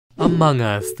Among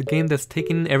Us, the game that's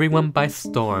taking everyone by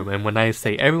storm, and when I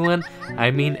say everyone,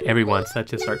 I mean everyone,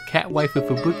 such as our cat waifu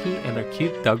Fubuki and our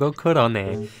cute doggo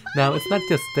Korone. Now, it's not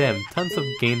just them, tons of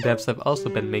game devs have also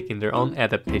been making their own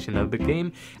adaptation of the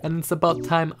game, and it's about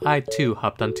time I too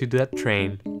hopped onto that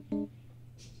train.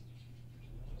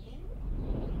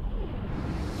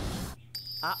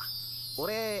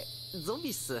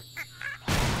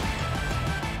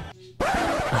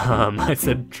 I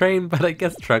said train, but I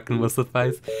guess truckin' will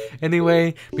suffice.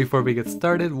 Anyway, before we get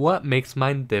started, what makes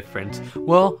mine different?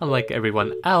 Well, unlike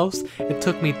everyone else, it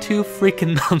took me 2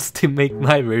 freaking months to make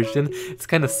my version. It's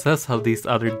kinda sus how these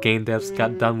other game devs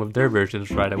got done with their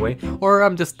versions right away, or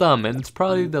I'm just dumb, and it's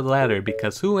probably the latter,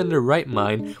 because who in their right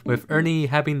mind, with Ernie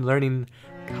having learning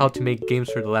how to make games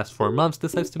for the last 4 months,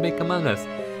 decides to make Among Us?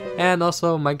 And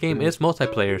also, my game is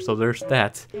multiplayer, so there's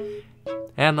that.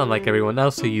 And unlike everyone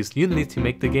else who used Unity to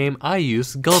make the game, I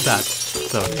used Godot.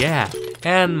 So yeah,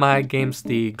 and my game's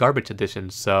the garbage edition,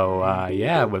 so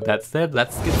yeah, with that said,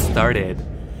 let's get started.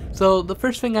 So the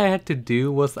first thing I had to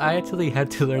do was I actually had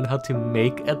to learn how to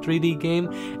make a 3D game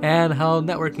and how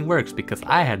networking works, because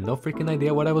I had no freaking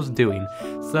idea what I was doing.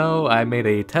 So I made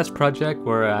a test project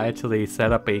where I actually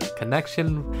set up a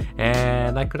connection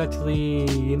and I could actually,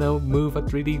 you know, move a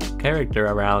 3D character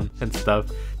around and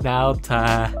stuff. Now,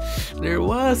 there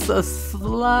was a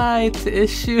slight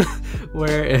issue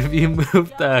where if you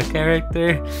moved the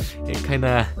character, it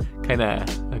kinda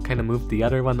moved the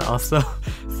other one also.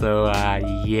 So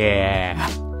yeah.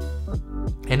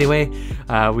 Anyway,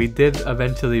 we did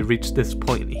eventually reach this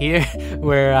point here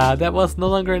where that was no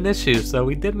longer an issue, so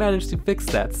we did manage to fix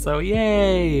that. So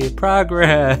yay,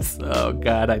 progress. Oh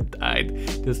god, I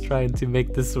died just trying to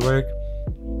make this work.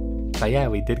 But yeah,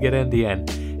 we did get it in the end.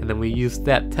 And then we used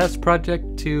that test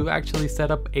project to actually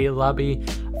set up a lobby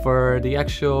for the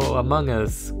actual Among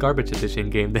Us garbage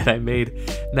edition game that I made.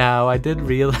 Now, I did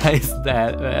realize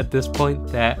that at this point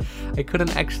that I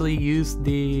couldn't actually use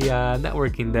the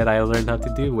networking that I learned how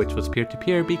to do, which was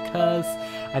peer-to-peer, because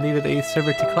I needed a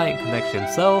server-to-client connection.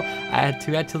 So I had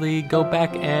to actually go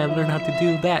back and learn how to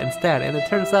do that instead. And it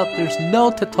turns out there's no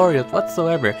tutorials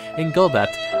whatsoever in Godot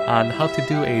on how to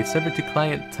do a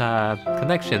server-to-client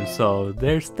connection. So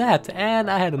there's that.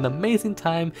 And I had an amazing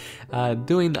time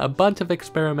doing a bunch of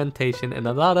experimentation and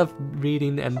a lot of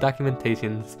reading and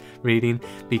documentations reading,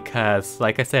 because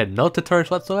like I said, no tutorials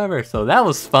whatsoever, so that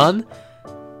was fun.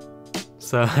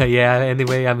 So yeah,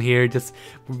 anyway, I'm here just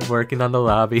working on the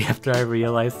lobby after I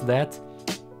realized that,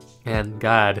 and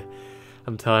god,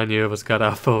 I'm telling you, it was god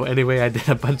awful. Anyway, I did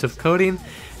a bunch of coding,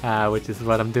 which is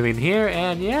what I'm doing here,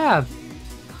 and yeah,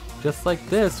 just like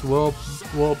this, we'll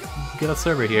get a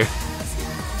server here.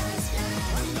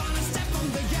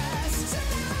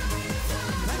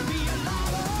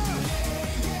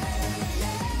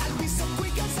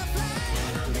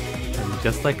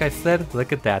 Just like I said,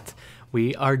 look at that.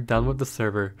 We are done with the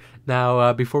server.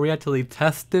 Now, before we actually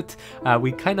test it,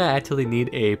 we kinda actually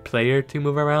need a player to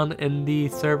move around in the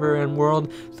server and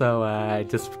world. So I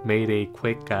just made a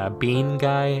quick bean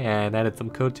guy and added some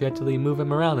code to actually move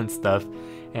him around and stuff.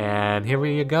 And here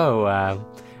we go.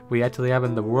 We actually have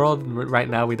in the world. Right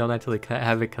now we don't actually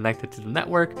have it connected to the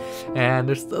network. And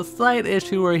there's a slight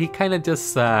issue where he kinda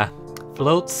just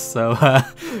floats, so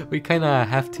we kinda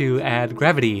have to add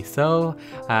gravity. So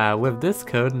with this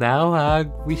code now,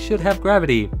 we should have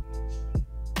gravity.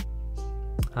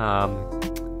 I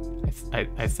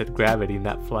said gravity,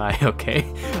 not fly. Okay.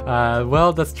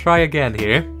 Well, let's try again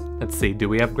here. Let's see, do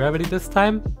we have gravity this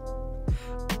time?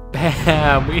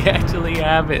 Bam! We actually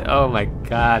have it. Oh my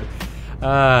god.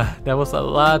 That was a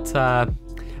lot.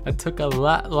 It took a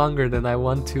lot longer than I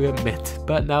want to admit,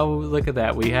 but now look at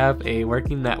that. We have a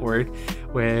working network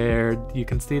where you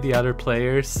can see the other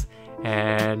players,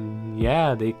 and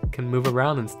yeah, they can move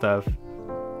around and stuff.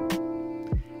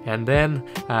 And then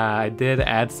I did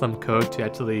add some code to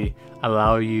actually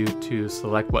allow you to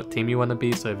select what team you want to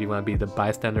be, so if you want to be the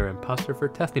bystander or imposter for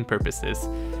testing purposes.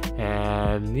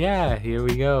 And yeah, here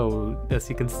we go. As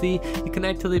you can see, you can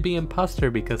actually be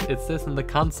imposter because it says in the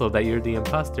console that you're the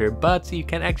imposter, but you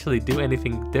can't actually do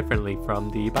anything differently from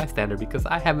the bystander because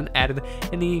I haven't added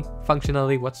any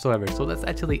functionality whatsoever. So let's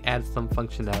actually add some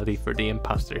functionality for the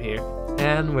imposter here.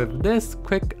 And with this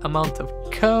quick amount of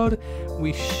code,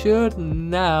 we should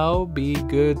now be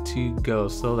good to go.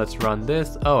 So let's run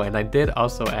this. Oh, and I did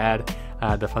also add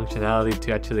the functionality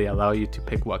to actually allow you to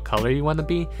pick what color you want to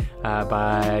be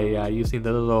by using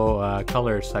the little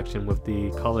color section with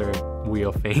the color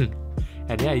wheel thing.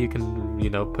 And yeah, you can, you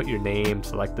know, put your name,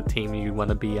 select the team you want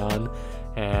to be on,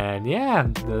 and yeah,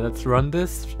 let's run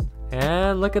this.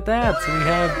 And look at that, so we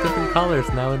have different colors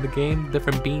now in the game,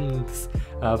 different beans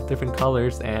of different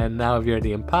colors. And now if you're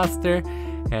the imposter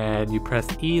and you press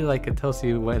E like it tells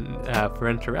you when for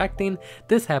interacting,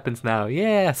 this happens now.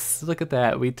 Yes, look at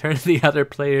that, we turned the other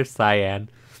player cyan.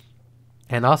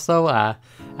 And also, I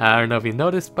don't know if you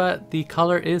noticed, but the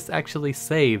color is actually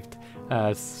saved.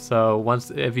 So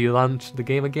if you launch the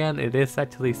game again, it is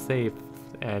actually saved,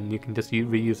 and you can just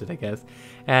reuse it, I guess.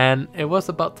 And it was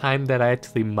about time that I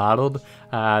actually modeled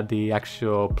the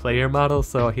actual player model.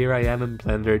 So here I am in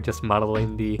Blender just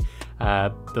modeling the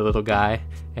little guy,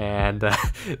 and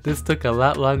this took a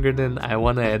lot longer than I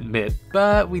want to admit,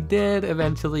 but we did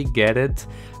eventually get it.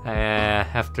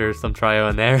 After some trial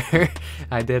and error,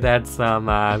 I did add some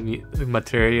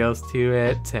materials to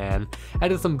it, and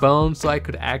added some bones so I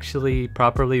could actually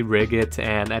properly rig it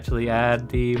and actually add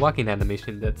the walking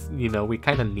animation that's, you know, we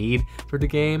kind of need for the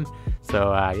game.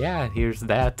 So yeah, here's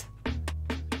that.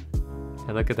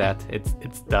 And look at that,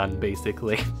 it's done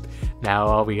basically. Now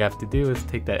all we have to do is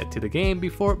take that to the game.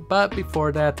 But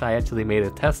before that, I actually made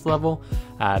a test level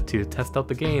to test out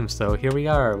the game. So here we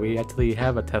are, we actually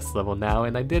have a test level now,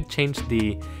 and I did change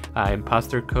the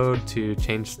imposter code to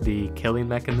change the killing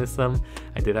mechanism.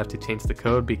 I did have to change the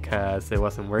code because it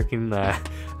wasn't working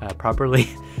properly.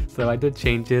 So I did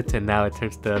change it, and now it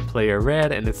turns the player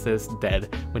red and it says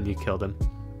dead when you kill them.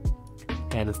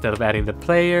 And instead of adding the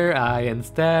player, I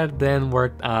instead then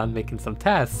worked on making some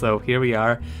tasks. So here we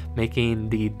are making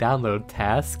the download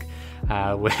task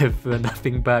with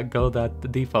nothing but Godot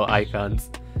default icons.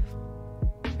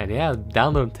 And yeah,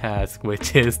 download task,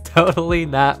 which is totally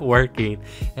not working,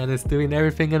 and it's doing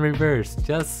everything in reverse.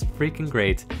 Just freaking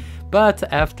great. But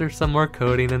after some more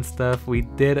coding and stuff, we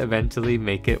did eventually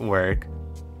make it work.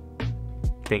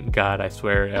 Thank God, I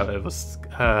swear it was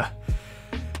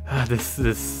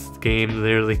this game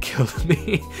literally killed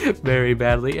me very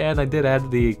badly. And I did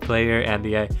add the player and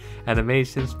the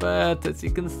animations, but as you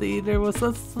can see, there was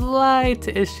a slight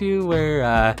issue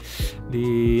where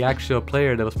the actual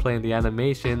player that was playing the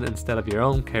animation instead of your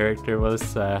own character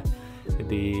was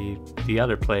the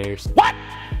other players. What?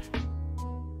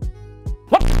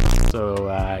 So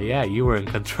yeah, you were in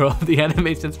control of the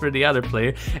animations for the other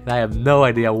player, and I have no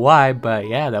idea why, but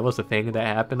yeah, that was a thing that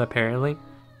happened apparently.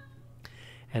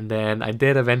 And then I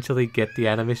did eventually get the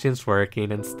animations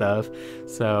working and stuff.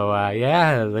 So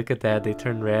yeah, look at that, they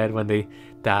turn red when they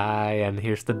die, and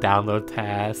here's the download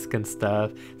task and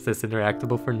stuff. It says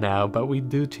interactable for now, but we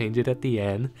do change it at the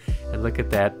end. And look at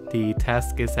that, the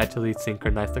task is actually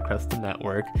synchronized across the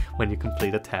network when you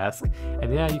complete a task.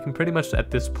 And yeah, you can pretty much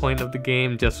at this point of the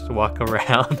game just walk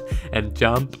around and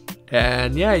jump.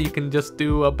 And yeah, you can just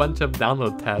do a bunch of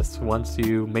download tasks once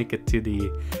you make it to the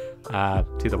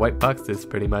white boxes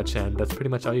pretty much, and that's pretty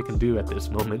much all you can do at this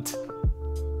moment.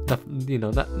 You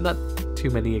know, not too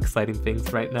many exciting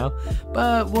things right now,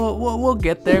 but we'll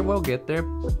get there. We'll get there.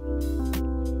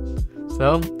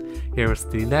 So here was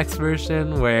the next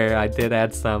version where I did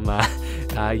add some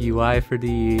UI for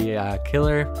the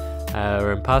killer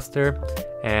or imposter,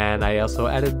 and I also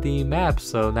added the map.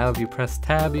 So now if you press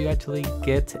tab, you actually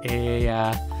get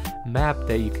a map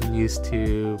that you can use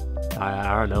to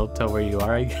I don't know, tell where you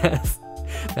are, I guess.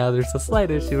 Now there's a slight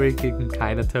issue where you can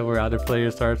kind of tell where other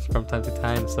players are from time to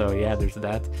time, so yeah, there's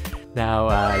that. Now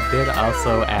I did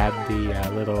also add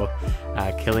the little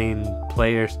killing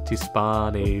players to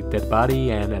spawn a dead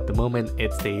body, and at the moment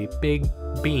it's a big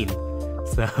bean.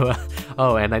 So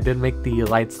oh, and I did make the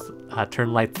lights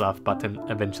turn lights off button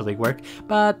eventually work,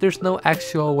 but there's no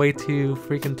actual way to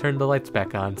freaking turn the lights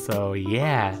back on, so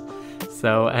yeah.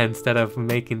 So instead of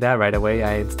making that right away,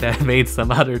 I instead made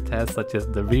some other tests, such as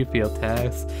the refill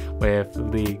test with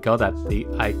the Godot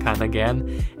icon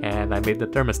again, and I made the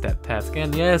thermostat task.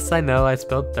 And yes, I know I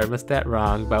spelled thermostat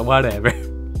wrong, but whatever.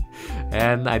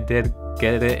 And I did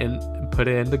get it in, put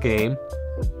it in the game.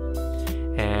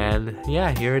 And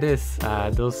yeah, here it is,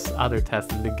 those other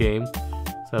tests in the game.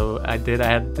 So I did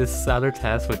add this other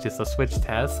test, which is a switch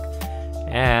task,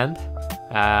 and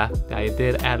I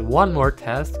did add one more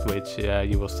test, which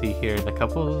you will see here in a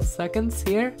couple of seconds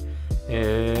here.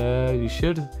 You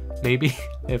should, maybe,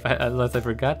 unless I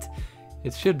forgot.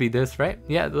 It should be this, right?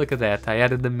 Yeah, look at that, I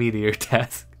added the meteor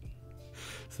task.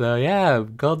 So yeah,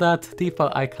 Godot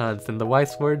default icons and the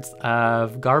wise words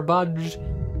of garbage.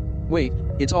 Wait,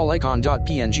 it's all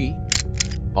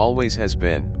icon.png? Always has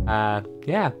been.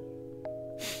 Yeah.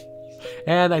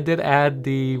 And I did add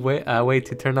the way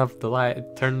to turn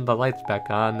the lights back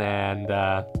on, and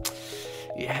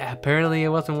yeah, apparently it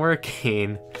wasn't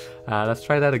working. Let's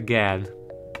try that again.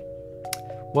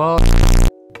 Well,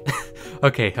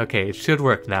 okay, it should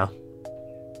work now.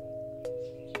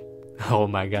 Oh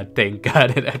my god, thank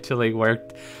god it actually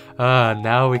worked.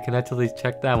 Now we can actually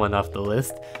check that one off the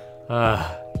list.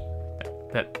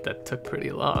 That took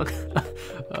pretty long.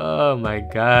 Oh my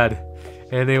god.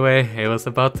 Anyway, it was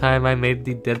about time I made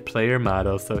the dead player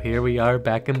model, so here we are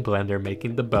back in Blender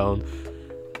making the bone.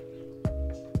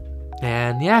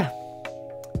 And yeah,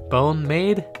 bone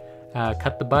made.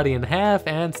 Cut the body in half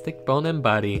and stick bone and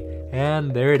body.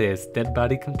 And there it is, dead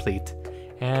body complete.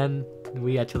 And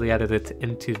we actually added it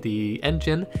into the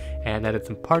engine and added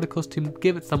some particles to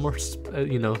give it some more, I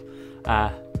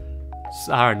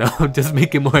don't know, just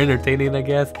make it more entertaining, I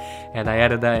guess. And I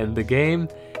added that in the game.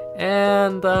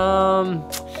 And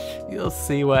you'll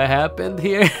see what happened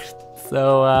here.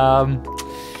 So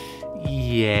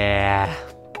yeah,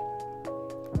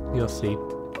 you'll see.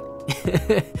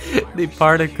 The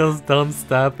particles don't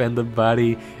stop and the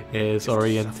body is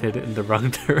oriented in the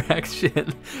wrong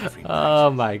direction. Oh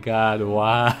my god,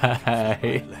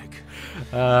 why?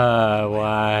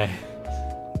 Why?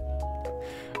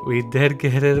 We did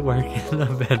get it working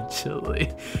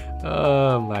eventually.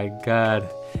 Oh my god.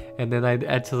 And then I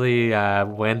actually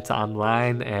went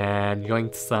online and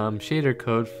yoinked some shader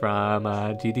code from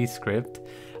GD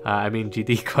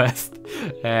Quest.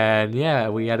 And yeah,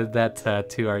 we added that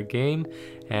to our game.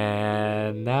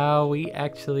 And now we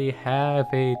actually have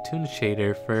a Toon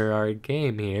Shader for our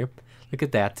game here. Look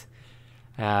at that.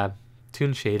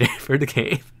 Toon Shader for the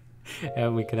game.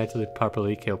 And we can actually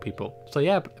properly kill people. So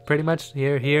yeah, pretty much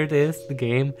here it is, the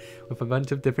game with a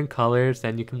bunch of different colors,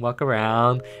 and you can walk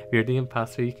around. If you're the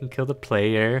imposter, you can kill the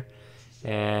player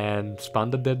and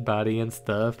spawn the dead body and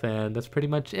stuff, and that's pretty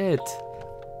much it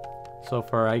so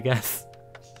far, I guess.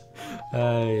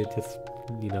 Just,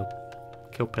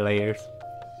 kill players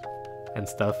and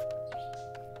stuff.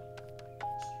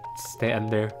 Stand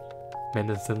there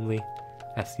menacingly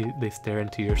as they stare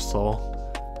into your soul.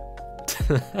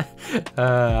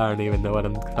 I don't even know what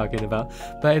I'm talking about.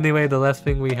 But anyway, the last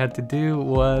thing we had to do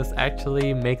was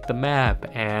actually make the map.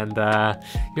 And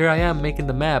here I am making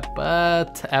the map.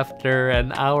 But after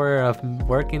an hour of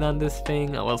working on this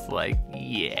thing, I was like,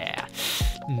 yeah,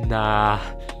 nah,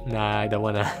 I don't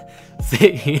want to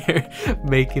sit here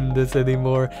making this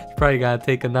anymore. It's probably gotta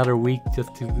take another week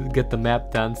just to get the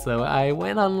map done. So I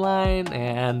went online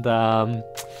and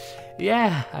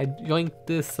yeah, I yoinked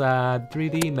this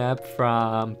 3D map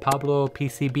from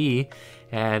Pablopcb,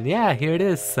 and yeah, here it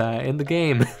is in the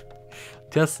game.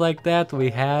 Just like that, we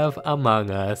have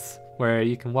Among Us, where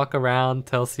you can walk around,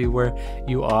 tells you where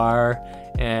you are,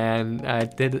 and I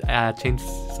did change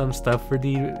some stuff for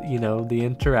the, the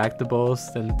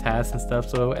interactables and tasks and stuff,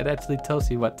 so it actually tells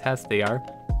you what tasks they are,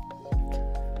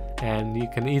 and you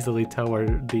can easily tell where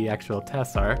the actual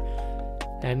tasks are,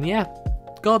 and yeah.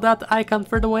 Godot icon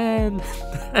for the win!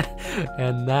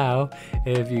 And now,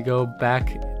 if you go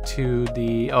back to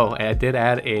the... Oh, I did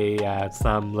add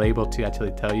some label to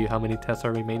actually tell you how many tests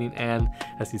are remaining, and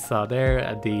as you saw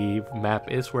there, the map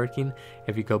is working.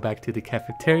 If you go back to the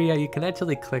cafeteria, you can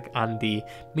actually click on the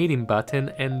meeting button,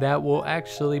 and that will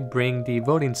actually bring the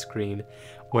voting screen,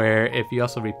 where if you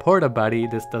also report a body,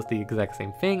 this does the exact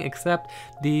same thing, except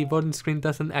the voting screen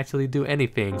doesn't actually do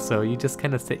anything. So you just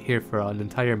kind of sit here for an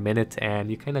entire minute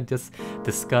and you kind of just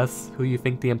discuss who you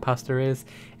think the imposter is,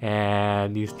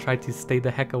 and you try to stay the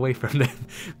heck away from them.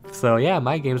 So yeah,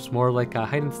 my game's more like a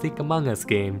hide and seek Among Us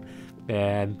game,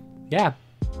 and yeah.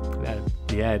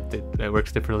 It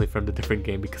works differently from the different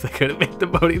game because I couldn't make the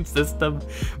voting system,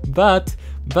 but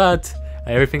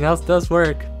everything else does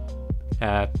work.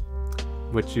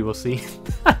 Which you will see.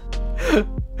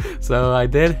 So I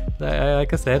did,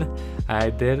 like I said, I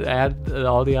did add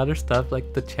all the other stuff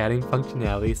like the chatting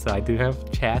functionality. So I do have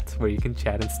chat where you can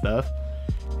chat and stuff.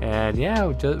 And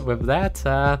yeah, just with that,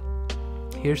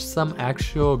 here's some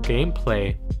actual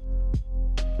gameplay.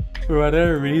 For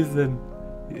whatever reason,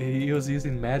 he was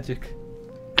using magic.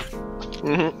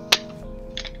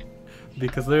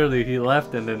 Because literally he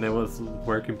left and then it was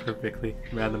working perfectly,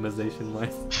 randomization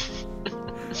wise.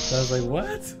 So I was like,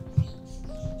 what?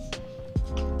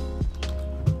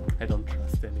 I don't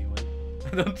trust anyone.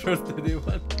 I don't trust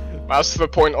anyone. That's the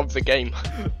point of the game.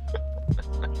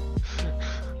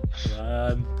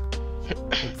 Run.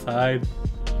 Let's hide.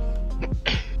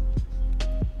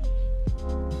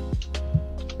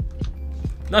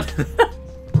 Not.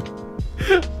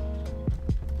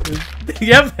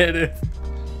 Yep, it is.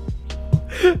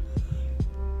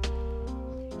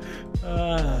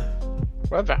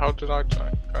 Where the hell did I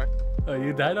die? Okay. Oh,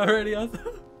 you died already also?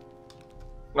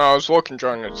 No, I was walking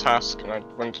during a task and I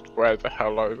wondered where the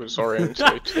hell I was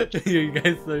orientated. You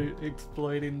guys are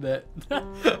exploiting that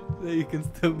you can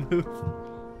still move.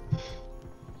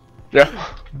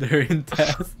 Yeah. They're in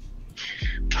task.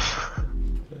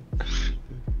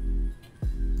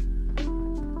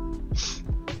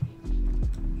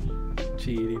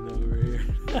 Cheating over here.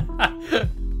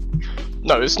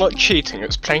 No, it's not cheating,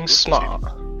 it's playing smart.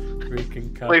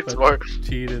 Freaking Play Kappa smart.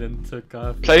 cheated and took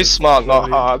off. Play smart, not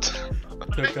hard.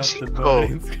 Took off the Oh.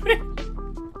 voting screen.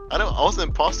 I was an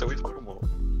imposter, what are you talking about?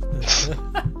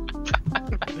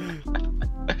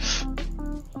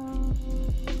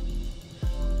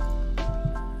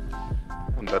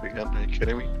 I'm dead again, are you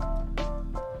kidding me?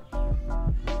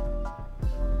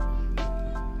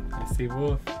 I see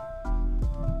Wolf.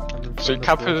 So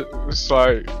Kappa was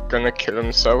like gonna kill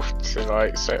himself to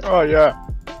like say, oh yeah,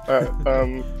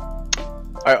 I'm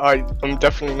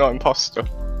definitely not imposter.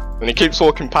 And he keeps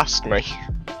walking past me.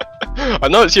 I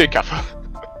know it's you, Kappa.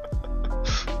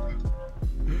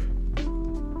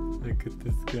 Look at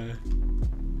this guy.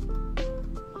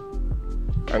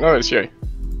 I know it's you.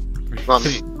 Not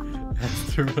me.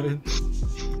 Asteroids.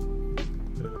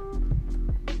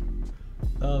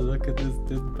 Oh, look at this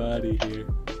dead body here.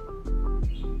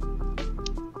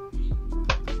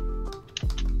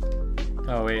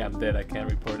 Oh wait, I'm dead. I can't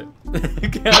report it.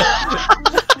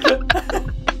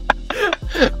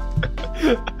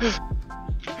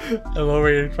 I'm over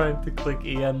here trying to click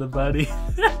E on the body.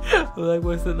 I'm like,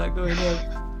 why is it not going up?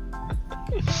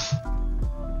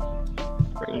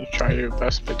 When you try your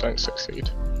best but don't succeed.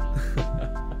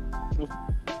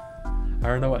 I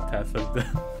don't know what task I've done.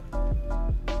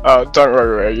 Don't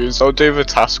worry, Rayuse. I'll do the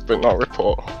task but not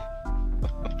report.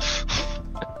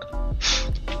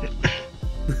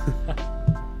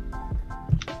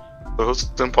 So who's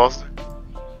the imposter?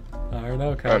 I don't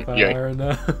know, Kappa. yeah. I don't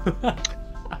know.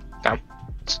 Damn.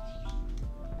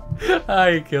 Ah,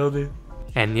 you killed it.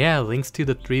 And yeah, links to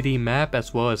the 3D map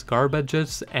as well as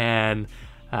Garbage's and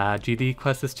GD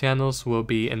Quest's channels will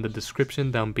be in the description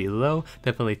down below.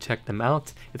 Definitely check them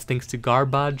out. It's thanks to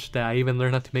Garbage that I even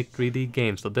learned how to make 3D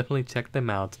games, so definitely check them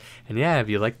out. And yeah, if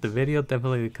you liked the video,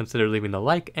 definitely consider leaving a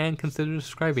like and consider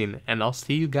subscribing. And I'll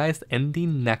see you guys in the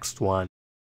next one.